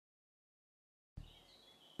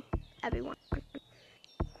everyone.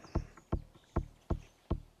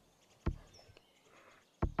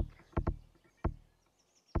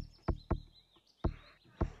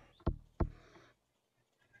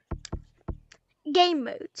 Game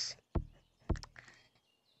modes.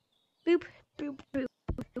 Boop, boop, boop.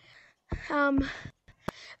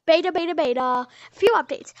 Beta. Few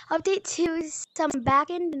updates. Update to some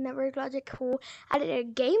backend and network logic. Cool. Added a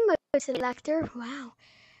game mode selector. Wow.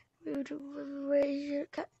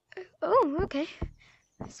 Oh, okay.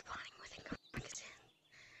 Spawning within magazine.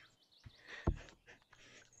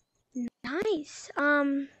 Nice.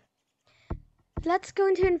 Let's go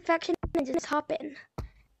into infection and just hop in.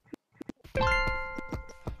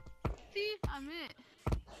 See, I'm it.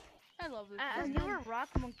 I love this. You were rock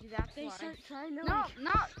monkey, that's why. No,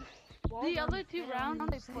 not the other 2 rounds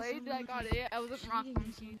they played. I got it. I was a rock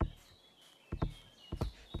monkey.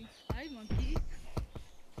 Hi, monkey.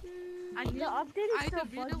 The update is so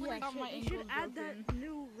buggy. You should add that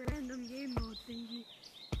new random game mode thingy.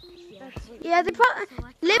 Yeah,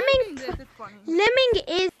 Lemming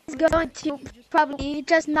is going to probably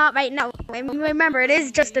just not right now. I mean, remember, it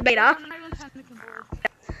is just a beta.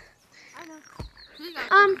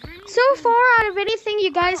 So far out of anything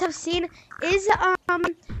you guys have seen, is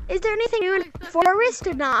there anything new in Forest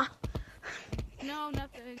or not? No,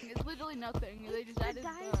 nothing. It's literally nothing. They just added the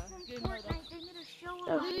game mode.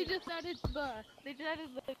 They just added the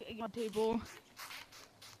game table.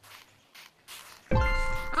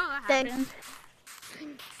 Oh, that happened.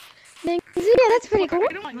 Yeah, that's pretty cool. I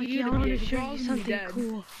want to show you something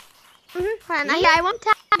cool. Fine. Yeah, I won't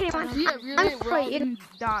tag anyone. Yeah, really, we're all gonna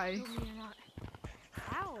die.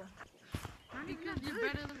 Ow. Because you're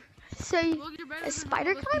better than... So, a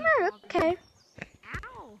spider climber? Okay.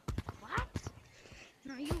 Ow. What?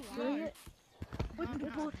 No, you lied. With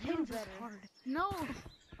both hands is hard. No,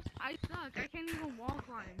 I suck. I can't even wall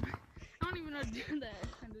climb. I don't even know how to do that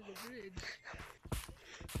under the bridge.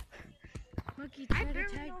 Lucky, I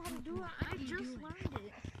barely know how to do it. I just learned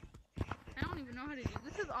it. I don't even know how to do it.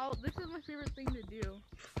 This is my favorite thing to do.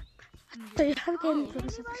 So you have Can anybody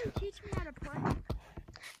teach me how to play?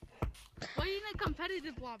 Why are you in a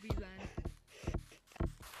competitive lobby then?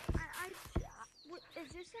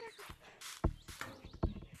 Is this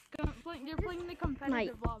You're playing the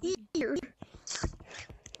competitive lobby. Ear.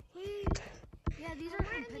 Yeah, these are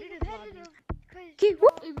competitive lobbies. If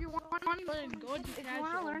you want to learn, go into casual. If you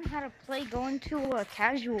want to learn how to play, go into a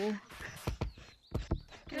casual.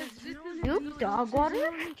 Nope, dog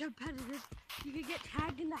water? Competitive. You could get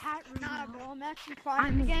tagged in the hat room. Nah, bro, I'm actually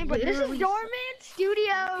fine in the game, but this is Dorman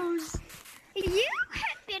Studios. You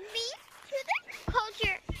have been me to the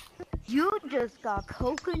culture. You just got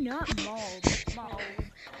coconut mold.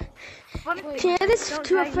 Share this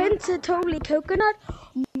to a friend to totally coconut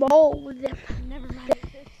mold. Never mind.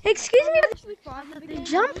 Excuse me, the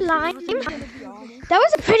jump line. That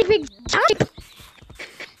was a pretty big jump.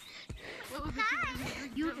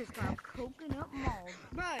 You just got coconut mold.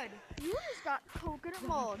 Bud, you just got coconut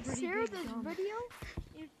mold. Share this video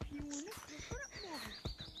if you want coconut mold.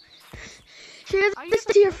 Share this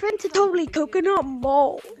to your friend to totally coconut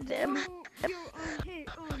mold them. Hey,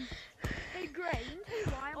 Gray, you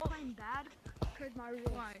know why I'm playing bad? Because my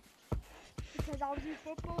real Why? Because I was in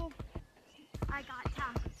football, I got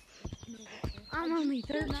tackled. I'm only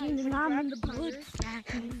 13 and I'm in the blood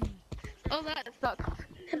stacking. Oh, that sucks.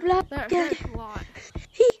 Black That guy. hurts a lot.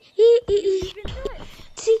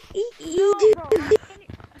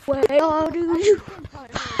 Where do you?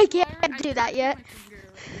 I can't do that yet.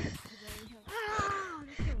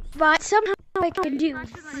 But somehow I can do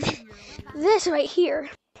this right here.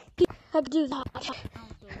 I can do that.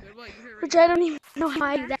 Which I don't even know how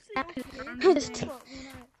I do that. I just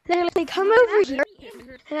literally come over here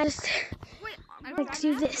and I just like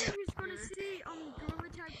do this.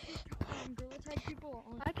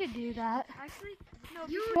 I could do that.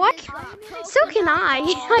 What? So can I.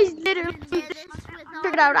 I literally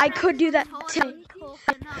figured out I could do that too.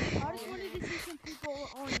 I just wanted to see some people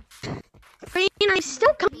on. I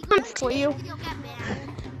still come for you.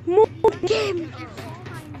 More game.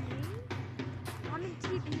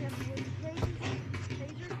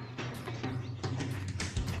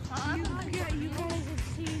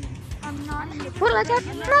 Well, let's have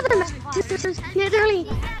another message. Literally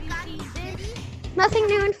nothing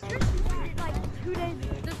new.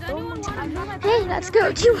 Hey, let's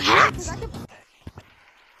go. 2 hats.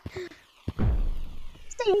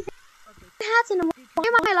 Hats and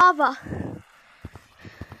where my lava?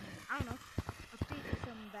 I don't know. Update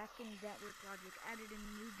some backend network logic. Added in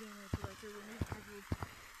new gamer selector. Remove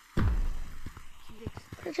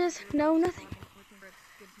casual. Just no nothing.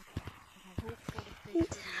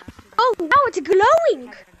 Now it's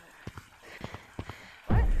glowing.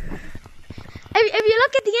 What? If you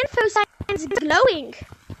look at the info sign, it's glowing.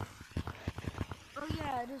 Oh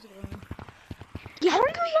yeah, it is glowing. Yeah. Are you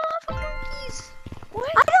lava monkeys? What?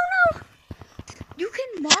 I don't know. You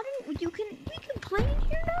can mod in, we can play in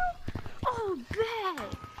here now? Oh,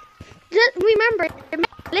 bet. Just remember,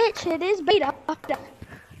 glitch. It is beta.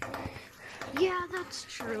 Yeah, that's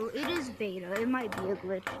true. It is beta. It might be a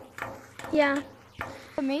glitch. Yeah.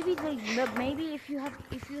 But maybe if you have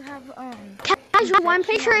Casual. I'm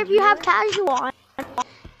pretty sure if you have casual on,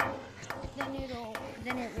 then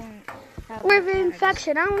it won't have or the if tags.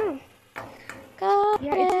 infection, I don't know. Got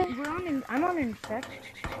Yeah, it. I'm on infection.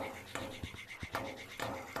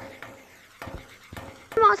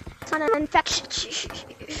 I'm also on an infection.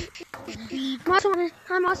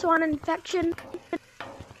 I'm also on an infection.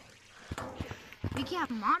 We can't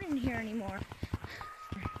mod in here anymore.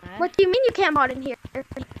 What do you mean you can't mod in here?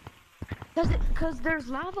 Because there's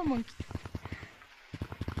lava monkeys.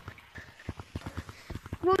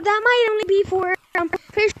 Well, that might only be for, I'm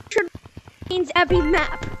pretty sure it means every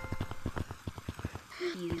map.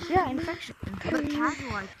 Yeah, infection. But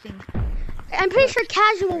casual, I think. I'm pretty sure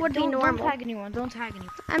casual would be Don't normal. tag anyone. Don't tag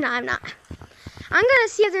anyone. I'm not. I'm gonna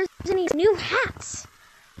see if there's any new hats.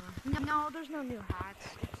 No, there's no new hats.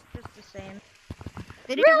 It's just the same.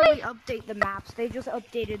 They didn't really update the maps. They just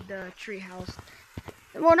updated the treehouse.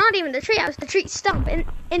 Well, not even the treehouse, the tree stump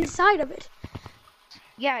inside of it.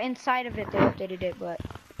 Yeah, inside of it they updated it, but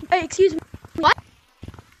Hey, excuse me. What?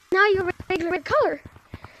 Now you're regular red color.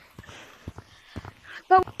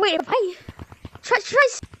 But wait, if I try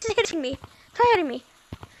hitting me. Try hitting me.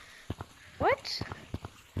 what?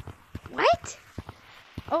 What?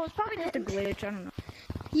 Oh, it's probably just a glitch. I don't know.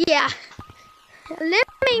 Yeah.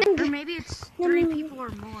 Or maybe it's 3 people or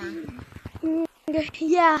more.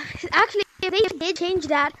 Yeah. Actually, if they did change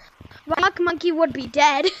that, Rock Monkey would be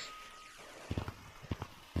dead.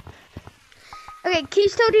 Okay, can you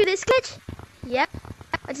still do this glitch? Yep.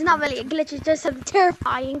 It's not really a glitch, it's just something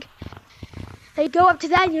terrifying. You go up to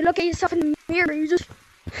that and you look at yourself in the mirror, you just...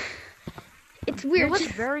 It's weird. It was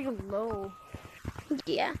very low.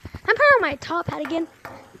 Yeah. I'm putting on my top hat again.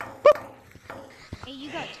 Hey, you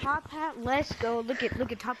got top hat? Let's go. Look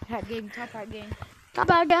at top hat game. Top hat game. Top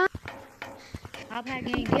hat guy. Top hat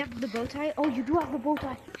game. Do you have the bow tie? Oh, you do have the bow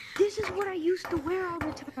tie. This is what I used to wear all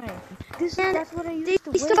the time. That's what I used to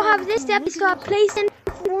wear. They still have this step. They still have place in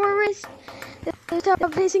forest. They still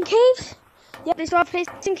have place in caves. Yep, they still have place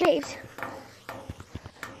in caves.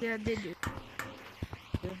 Yeah, they do.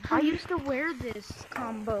 I used to wear this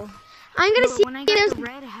combo. I'm gonna see when I if got there's the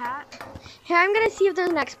red hat. here. I'm gonna see if there's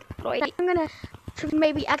an exploit. I'm gonna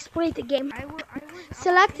maybe exploit the game. I was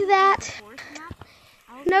Select that.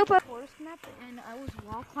 Nope. Forest map, and I was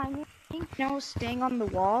wall climbing. And I was staying on the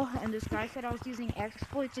wall, and this guy said I was using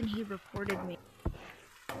exploits, and he reported me.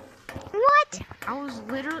 What? I was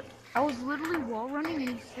literally wall running, and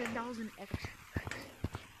he said that was an exploit.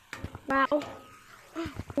 Wow.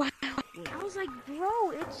 Wow. I was like,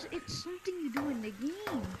 bro, it's something you do in the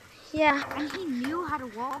game. Yeah. And he knew how to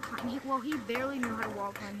wall climb. He barely knew how to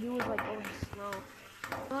wall climb. He was like going slow.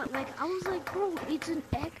 But like, I was like, bro,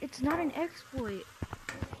 it's not an exploit.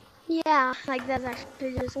 Yeah. Like that's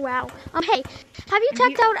actually just wow. Hey, have you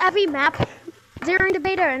checked out every map during the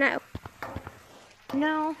beta or no?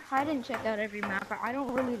 No, I didn't check out every map. I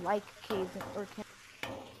don't really like caves or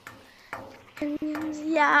Canyons.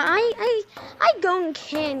 Yeah, I go in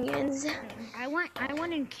canyons. I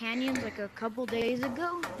went in canyons like a couple days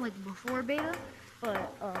ago, like before beta,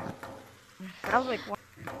 but I was like, what?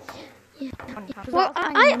 Yeah. Well,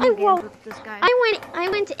 I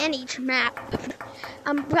went in each map.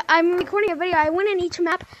 I'm recording a video. I went in each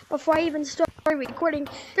map before I even started recording.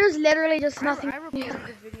 There's literally just nothing. I recorded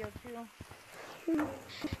the video too.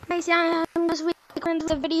 Nice, yeah, I'm just recording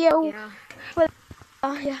the video. Yeah. But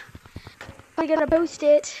yeah, I'm gonna post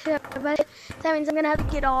it. But that means I'm gonna have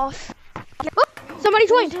to get off. Oh, somebody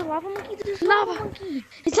joined. There's a lava monkey. There's Lava. lava monkey.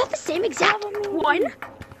 Is that the same exact one?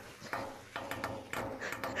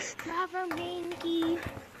 Lava monkey.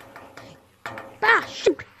 Ah,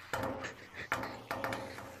 shoot.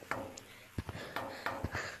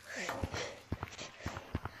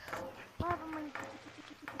 Lava monkey.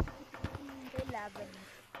 Lava monkey.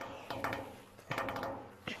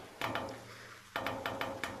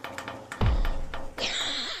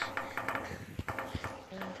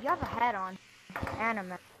 You have a hat on.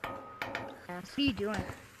 Anime. What are you doing?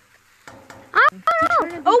 I don't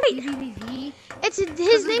know. Oh wait, DVV? it's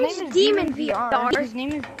his name is Demon VR. His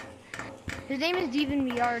name is Demon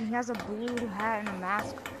VR, and he has a blue hat and a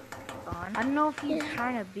mask on. I don't know if he's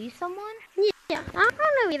trying to be someone. Yeah, I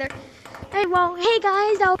don't know either. Hey, well, hey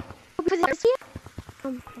guys, I'll be for this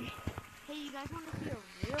video. Hey, you guys want to see a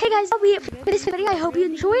real? Hey guys, that'll be it for this video. I hope you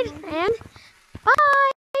enjoyed, and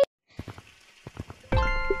bye!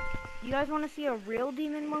 You guys want to see a real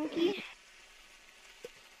demon monkey?